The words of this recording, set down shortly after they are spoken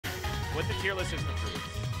what the tier list is improved.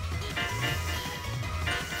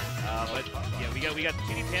 But yeah, we got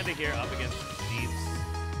 2DPanda here up against Steve's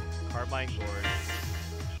Carmine Gorge.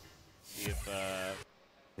 See if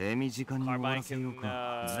Carmine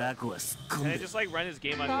can just like run his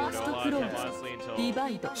game on Gordeau a lot, honestly, until he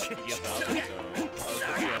gives up. So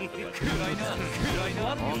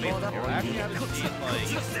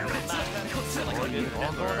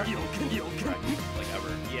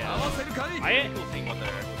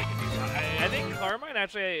I think Carmine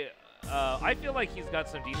actually. I feel like he's got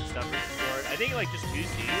some decent stuff for support. I think like just 2C is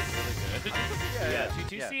really good. yeah,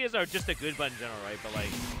 2C are just a good button in general, right? But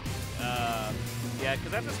like, yeah,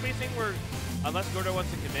 because that's a spacing where unless Gordeau wants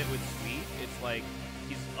to commit with speed, it's like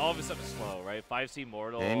he's all of a sudden slow, right? 5C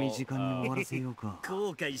mortal. Yeah,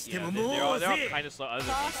 they're all kind of slow other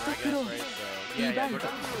than Reaper, I guess, right? So Yeah, Gordeau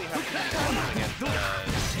doesn't really have to against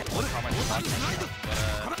Carmine was watching,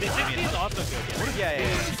 but the 60 is also good. Yeah.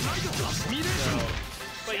 So,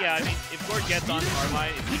 but yeah, I mean, if Gord gets on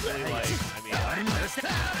Carmine, it's usually like, I mean,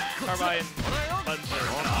 Carmine buttons are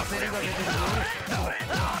kind of awkward. Yeah,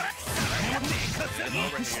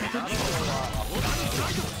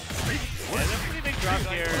 that's a pretty big drop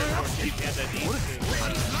here for 2DPanda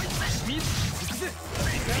needs to.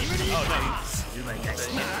 Oh, no.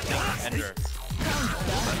 Ender. I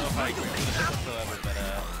don't know if I agree with this whatsoever, but you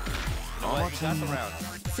know what? He got the round.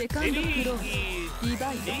 Maybe he's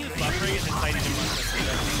buffering and inciting him.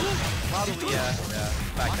 Probably, yeah.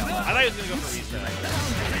 Back down. I thought he was going to go for reset. I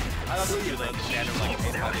thought he was going to do the standard like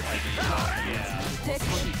how they might be. Yeah. Nice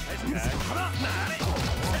catch.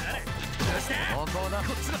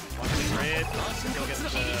 Watch the grid. Still gets the...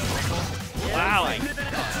 Wow!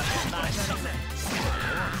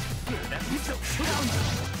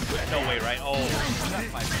 No way, right? Oh.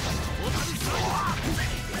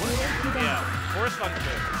 Yeah, force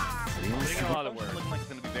function. Putting in a lot of work. Looking like it's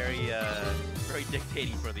going to be very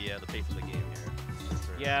dictating for the pace of the game here.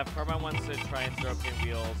 Sure. Yeah, if Carmine wants to try and throw up pin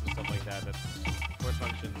wheels and stuff like that, that's force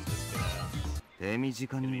functions just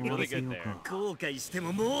gonna be really good there.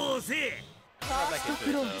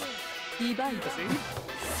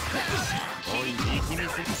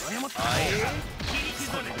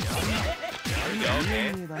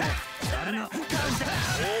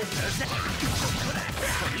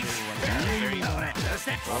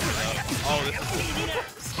 Oh, this is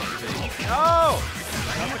oh!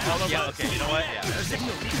 Yeah, okay, you know what? Yeah.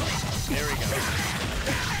 There we go.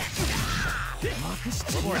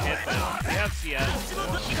 One more hit, but we have CS.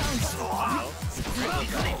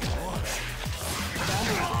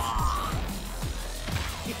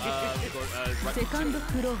 Second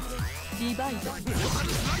floor, divide.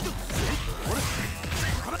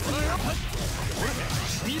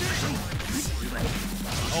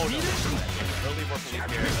 Oh, no. Early more police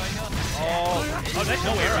here. Oh, that's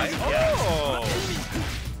no way, right? Yeah. Oh!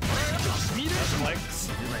 That's like...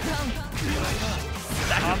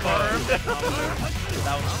 Confirmed.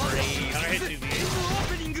 That was great. Counter hit 2V.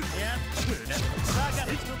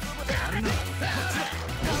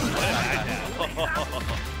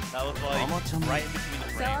 That was like right in between the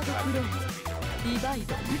frames.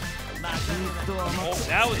 Oh,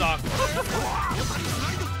 that was awkward.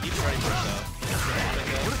 He's ready for it though.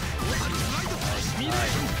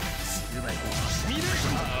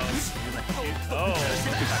 Oh,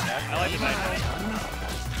 I like the night.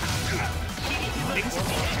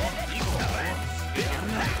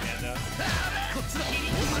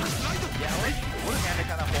 Panda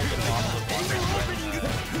kind of hold it off the water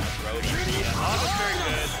road. Yeah, Oz is very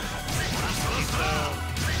good.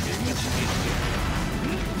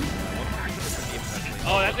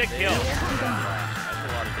 Oh, that's a kill. That's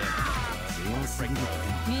a lot of damage.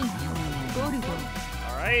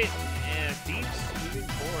 Alright, and Deeps moving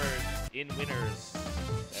forward in winners.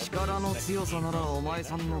 That's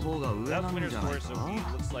winners 4, so it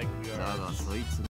looks like we are